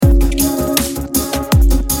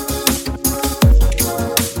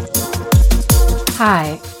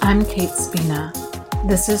Hi, I'm Kate Spina.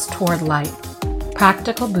 This is Toward Light,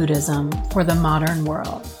 Practical Buddhism for the Modern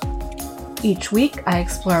World. Each week, I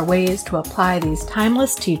explore ways to apply these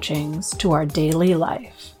timeless teachings to our daily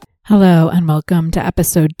life. Hello, and welcome to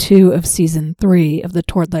episode 2 of season 3 of the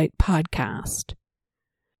Toward Light podcast.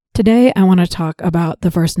 Today, I want to talk about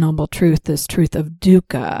the First Noble Truth, this truth of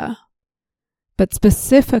dukkha, but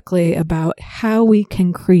specifically about how we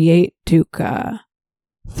can create dukkha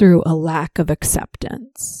through a lack of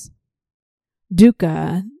acceptance.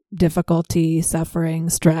 Dukkha, difficulty, suffering,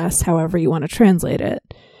 stress, however you want to translate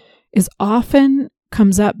it, is often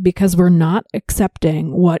comes up because we're not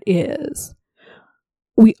accepting what is.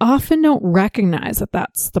 We often don't recognize that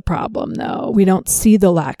that's the problem, though. We don't see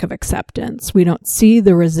the lack of acceptance. We don't see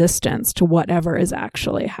the resistance to whatever is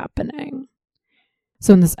actually happening.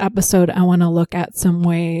 So in this episode, I want to look at some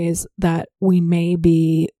ways that we may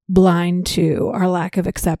be blind to our lack of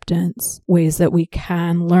acceptance, ways that we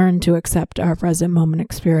can learn to accept our present moment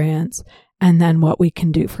experience, and then what we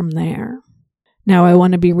can do from there. Now, I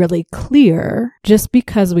want to be really clear, just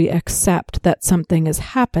because we accept that something is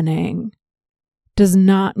happening does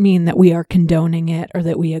not mean that we are condoning it or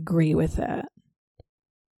that we agree with it.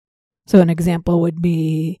 So an example would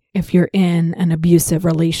be if you're in an abusive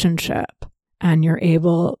relationship and you're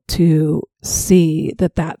able to see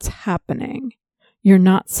that that's happening. You're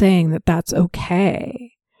not saying that that's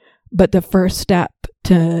okay. But the first step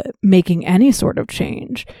to making any sort of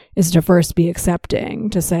change is to first be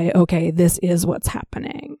accepting, to say, okay, this is what's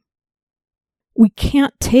happening. We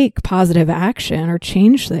can't take positive action or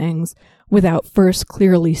change things without first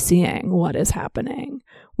clearly seeing what is happening,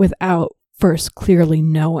 without first clearly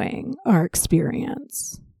knowing our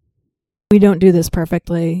experience. We don't do this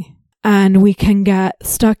perfectly. And we can get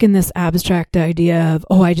stuck in this abstract idea of,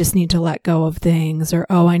 oh, I just need to let go of things, or,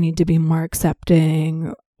 oh, I need to be more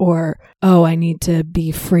accepting, or, oh, I need to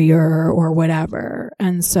be freer, or whatever.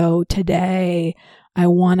 And so today, I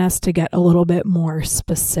want us to get a little bit more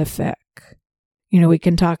specific. We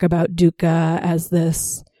can talk about dukkha as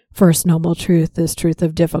this first noble truth, this truth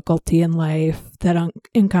of difficulty in life that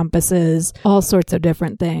encompasses all sorts of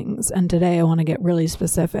different things. And today, I want to get really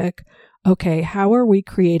specific. Okay, how are we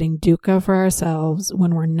creating dukkha for ourselves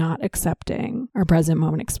when we're not accepting our present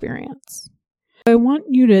moment experience? I want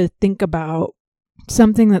you to think about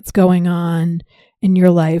something that's going on in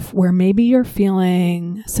your life where maybe you're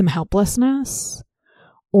feeling some helplessness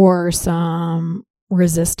or some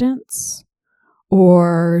resistance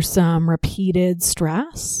or some repeated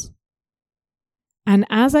stress. And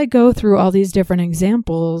as I go through all these different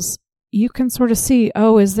examples, you can sort of see,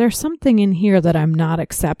 oh, is there something in here that I'm not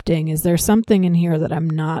accepting? Is there something in here that I'm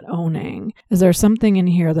not owning? Is there something in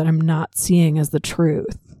here that I'm not seeing as the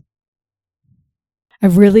truth?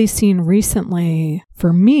 I've really seen recently,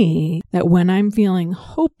 for me, that when I'm feeling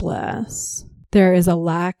hopeless, there is a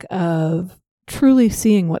lack of truly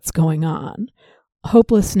seeing what's going on.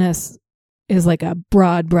 Hopelessness is like a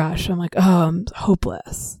broad brush. I'm like, oh, I'm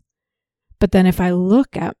hopeless. But then if I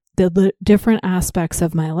look at the different aspects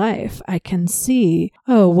of my life, I can see,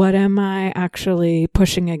 oh, what am I actually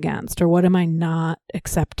pushing against, or what am I not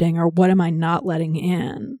accepting, or what am I not letting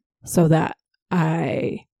in so that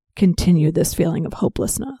I continue this feeling of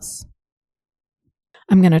hopelessness.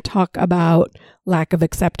 I'm going to talk about lack of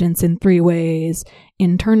acceptance in 3 ways: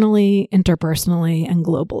 internally, interpersonally, and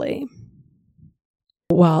globally.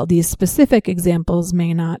 While these specific examples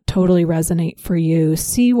may not totally resonate for you,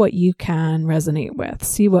 see what you can resonate with.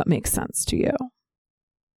 See what makes sense to you.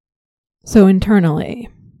 So internally,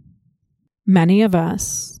 many of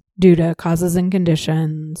us, due to causes and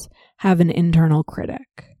conditions, have an internal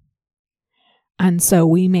critic. And so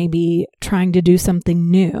we may be trying to do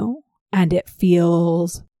something new and it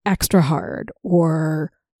feels extra hard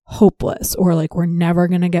or hopeless or like we're never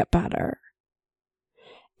going to get better.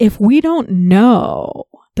 If we don't know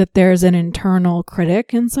that there's an internal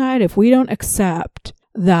critic inside, if we don't accept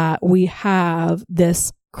that we have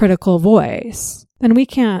this critical voice, then we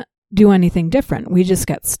can't do anything different. We just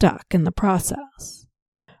get stuck in the process.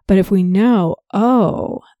 But if we know,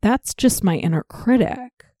 oh, that's just my inner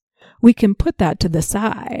critic, we can put that to the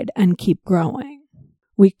side and keep growing.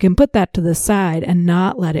 We can put that to the side and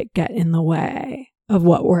not let it get in the way of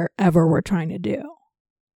whatever we're trying to do.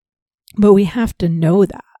 But we have to know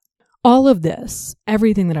that. All of this,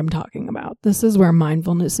 everything that I'm talking about, this is where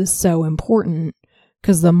mindfulness is so important,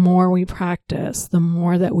 because the more we practice, the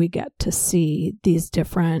more that we get to see these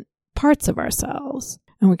different parts of ourselves.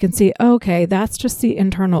 And we can see, okay, that's just the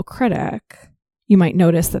internal critic. You might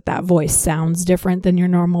notice that voice sounds different than your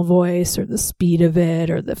normal voice, or the speed of it,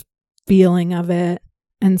 or the feeling of it.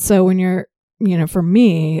 And so when you're for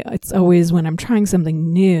me, it's always when I'm trying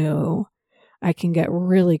something new, I can get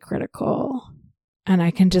really critical and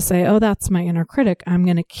I can just say, oh, that's my inner critic. I'm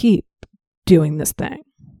going to keep doing this thing.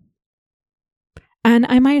 And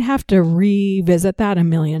I might have to revisit that a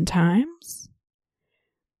million times.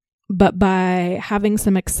 But by having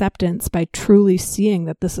some acceptance, by truly seeing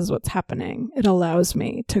that this is what's happening, it allows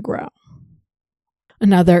me to grow.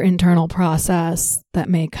 Another internal process that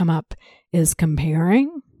may come up is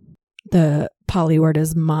comparing. The Pali word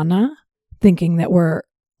is mana, thinking that we're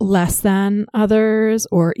less than others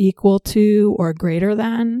or equal to or greater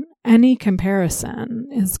than. Any comparison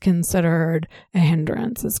is considered a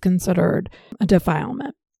hindrance, is considered a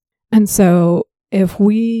defilement. And so if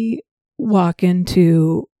we walk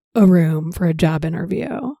into a room for a job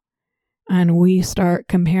interview and we start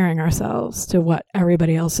comparing ourselves to what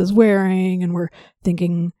everybody else is wearing, and we're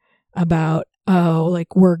thinking about,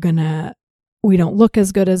 we don't look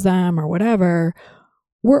as good as them or whatever,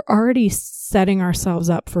 we're already setting ourselves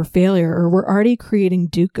up for failure, or we're already creating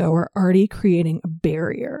dukkha, we're already creating a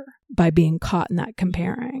barrier by being caught in that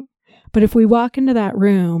comparing. But if we walk into that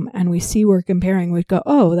room and we see we're comparing, we go,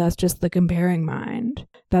 oh, that's just the comparing mind.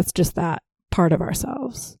 That's just that part of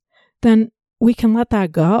ourselves. Then we can let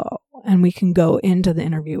that go and we can go into the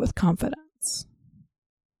interview with confidence.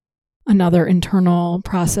 Another internal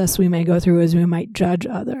process we may go through is we might judge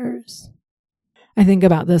others. I think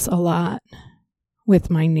about this a lot with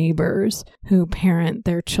my neighbors who parent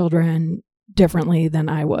their children differently than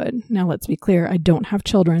I would. Now, let's be clear, I don't have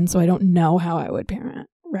children, so I don't know how I would parent,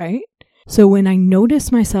 right? So when I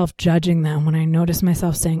notice myself judging them, when I notice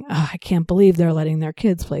myself saying, I can't believe they're letting their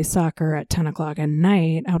kids play soccer at 10 o'clock at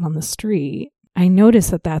night out on the street, I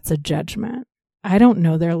notice that that's a judgment. I don't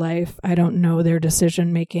know their life. I don't know their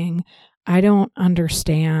decision making. I don't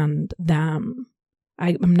understand them.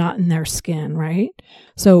 I'm not in their skin, right?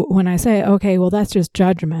 So when I say, okay, well, that's just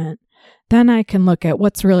judgment, then I can look at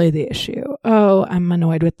what's really the issue. Oh, I'm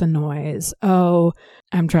annoyed with the noise. Oh,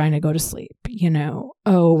 I'm trying to go to sleep.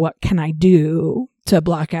 Oh, what can I do to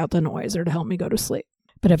block out the noise or to help me go to sleep?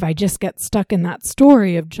 But if I just get stuck in that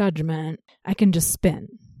story of judgment, I can just spin.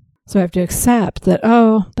 So I have to accept that,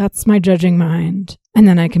 oh, that's my judging mind. And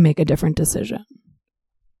then I can make a different decision.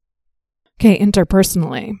 Okay,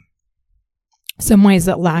 interpersonally. Some ways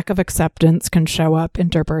that lack of acceptance can show up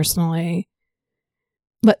interpersonally.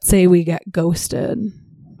 Let's say we get ghosted.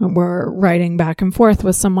 We're writing back and forth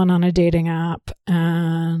with someone on a dating app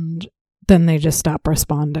and then they just stop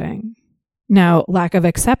responding. Now, lack of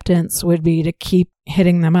acceptance would be to keep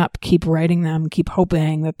hitting them up, keep writing them, keep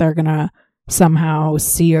hoping that they're going to somehow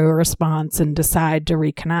see a response and decide to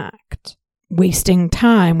reconnect. Wasting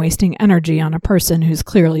time, wasting energy on a person who's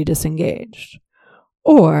clearly disengaged.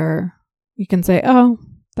 Or we can say, oh,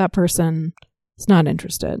 that person is not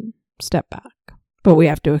interested. Step back. But we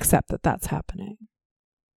have to accept that that's happening.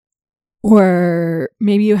 Or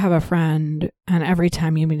maybe you have a friend and every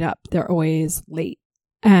time you meet up, they're always late.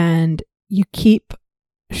 And you keep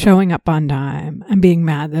showing up on time and being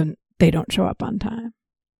mad that they don't show up on time.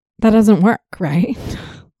 That doesn't work, right?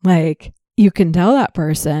 Like, you can tell that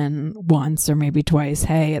person once or maybe twice,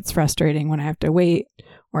 hey, it's frustrating when I have to wait.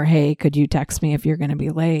 Or, hey, could you text me if you're going to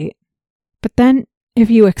be late? But then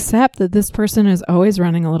if you accept that this person is always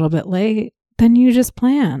running a little bit late, then you just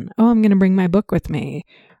plan. Oh, I'm going to bring my book with me.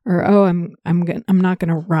 Or, oh, I'm not going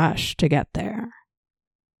to rush to get there.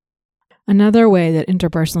 Another way that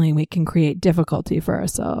interpersonally we can create difficulty for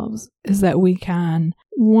ourselves is that we can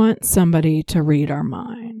want somebody to read our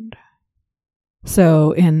mind.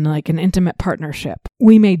 So in like an intimate partnership,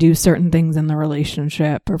 we may do certain things in the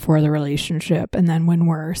relationship or for the relationship. And then when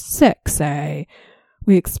we're sick, say,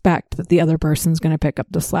 we expect that the other person's going to pick up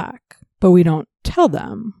the slack, but we don't tell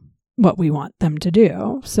them what we want them to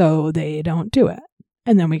do. So they don't do it.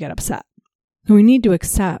 And then we get upset. So we need to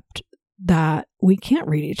accept that we can't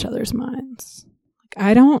read each other's minds. Like,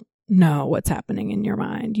 I don't know what's happening in your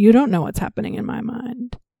mind. You don't know what's happening in my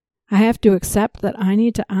mind. I have to accept that I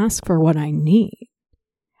need to ask for what I need.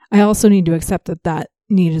 I also need to accept that that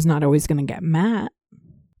need is not always going to get met.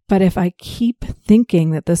 But if I keep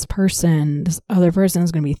thinking that this other person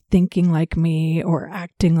is going to be thinking like me or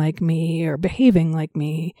acting like me or behaving like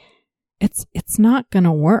me, it's not going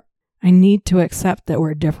to work. I need to accept that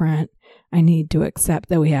we're different. I need to accept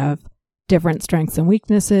that we have different strengths and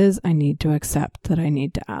weaknesses. I need to accept that I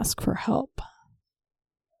need to ask for help.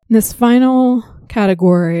 This final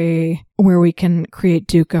category where we can create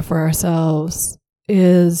dukkha for ourselves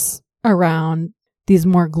is around these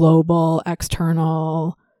more global,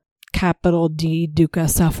 external, capital D dukkha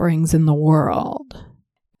sufferings in the world.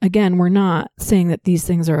 Again, we're not saying that these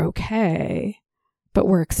things are okay, but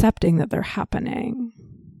we're accepting that they're happening.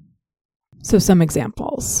 So some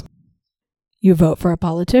examples. You vote for a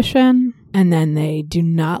politician, and then they do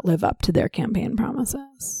not live up to their campaign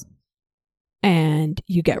promises. And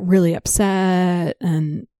you get really upset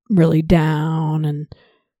and really down and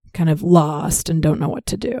kind of lost and don't know what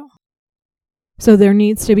to do. So there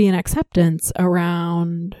needs to be an acceptance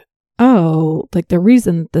around, like the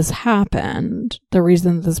reason this happened, the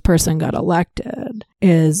reason this person got elected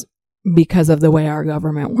is because of the way our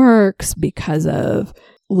government works, because of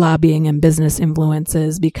lobbying and business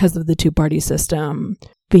influences, because of the two-party system,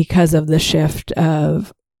 because of the shift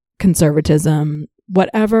of conservatism,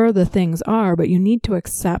 whatever the things are, but you need to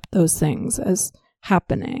accept those things as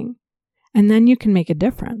happening. And then you can make a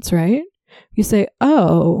difference, right? You say,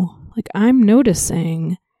 I'm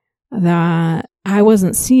noticing that I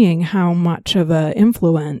wasn't seeing how much of an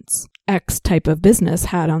influence X type of business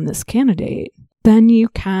had on this candidate. Then you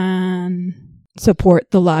can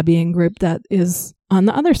support the lobbying group that is on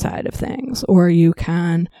the other side of things, or you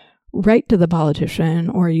can write to the politician,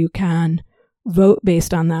 or you can vote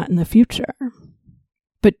based on that in the future.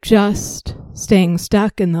 But just staying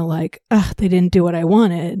stuck in the they didn't do what I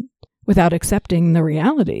wanted without accepting the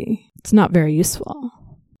reality, it's not very useful.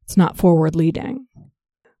 It's not forward leading.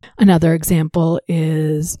 Another example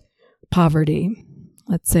is poverty.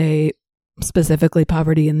 Let's say specifically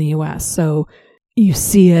poverty in the US. So you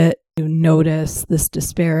see it, you notice this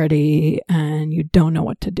disparity, and you don't know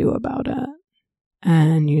what to do about it.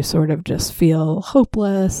 And you sort of just feel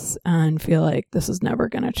hopeless and feel like this is never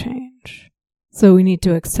going to change. So we need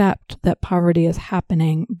to accept that poverty is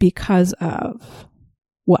happening because of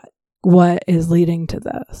what? What is leading to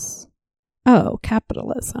this?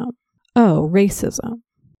 Capitalism. Racism.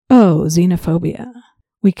 Xenophobia.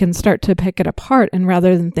 We can start to pick it apart, and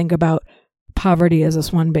rather than think about poverty as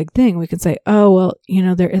this one big thing, we can say,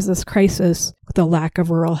 there is this crisis with the lack of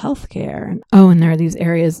rural health care. And there are these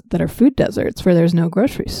areas that are food deserts where there's no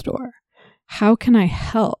grocery store. How can I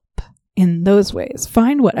help in those ways?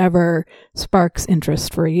 Find whatever sparks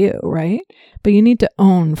interest for you, right? But you need to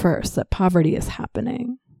own first that poverty is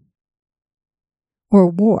happening. Or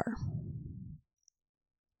war,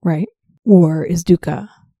 right? War is dukkha,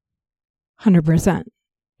 100%.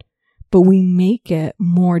 But we make it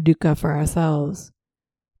more dukkha for ourselves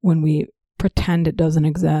when we pretend it doesn't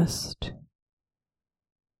exist,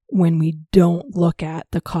 when we don't look at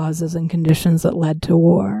the causes and conditions that led to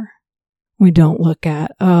war. We don't look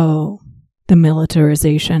at, the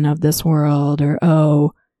militarization of this world,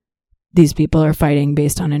 or, these people are fighting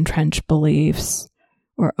based on entrenched beliefs,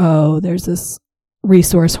 or, there's this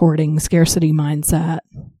resource hoarding, scarcity mindset.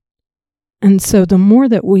 And so the more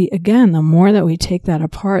that we take that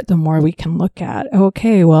apart, the more we can look at,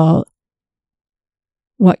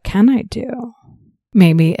 what can I do?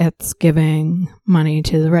 Maybe it's giving money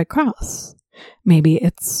to the Red Cross. Maybe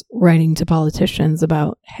it's writing to politicians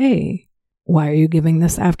about, hey, why are you giving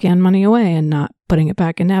this Afghan money away and not putting it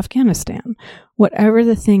back into Afghanistan? Whatever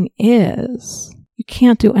the thing is, you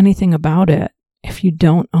can't do anything about it if you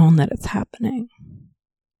don't own that it's happening.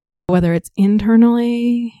 Whether it's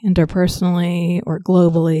internally, interpersonally, or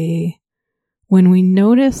globally, when we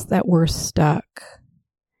notice that we're stuck,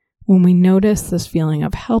 when we notice this feeling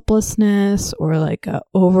of helplessness or like a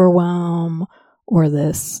overwhelm or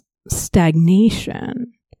this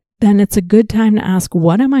stagnation, then it's a good time to ask,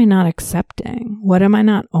 what am I not accepting? What am I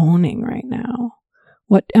not owning right now?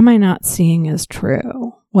 What am I not seeing as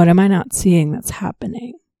true? What am I not seeing that's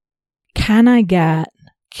happening? Can I get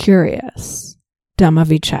curious?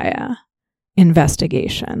 Dhammavichaya,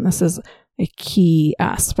 investigation. This is a key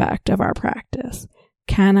aspect of our practice.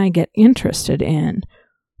 Can I get interested in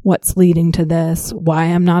what's leading to this, why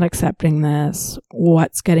I'm not accepting this,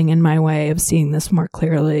 what's getting in my way of seeing this more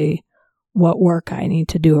clearly, what work I need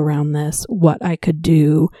to do around this, what I could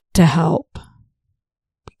do to help.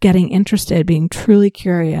 Getting interested, being truly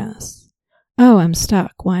curious. I'm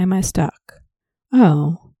stuck. Why am I stuck?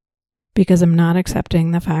 Because I'm not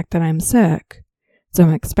accepting the fact that I'm sick. So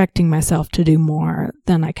I'm expecting myself to do more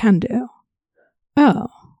than I can do.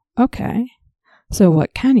 Okay. So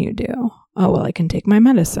what can you do? I can take my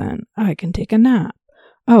medicine. I can take a nap.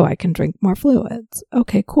 I can drink more fluids.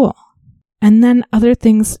 Okay, cool. And then other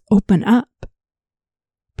things open up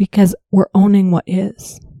because we're owning what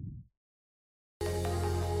is.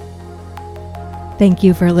 Thank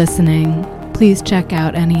you for listening. Please check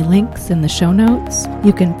out any links in the show notes.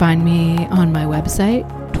 You can find me on my website,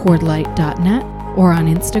 towardlight.net, or on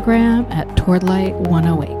Instagram at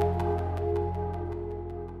towardlight108.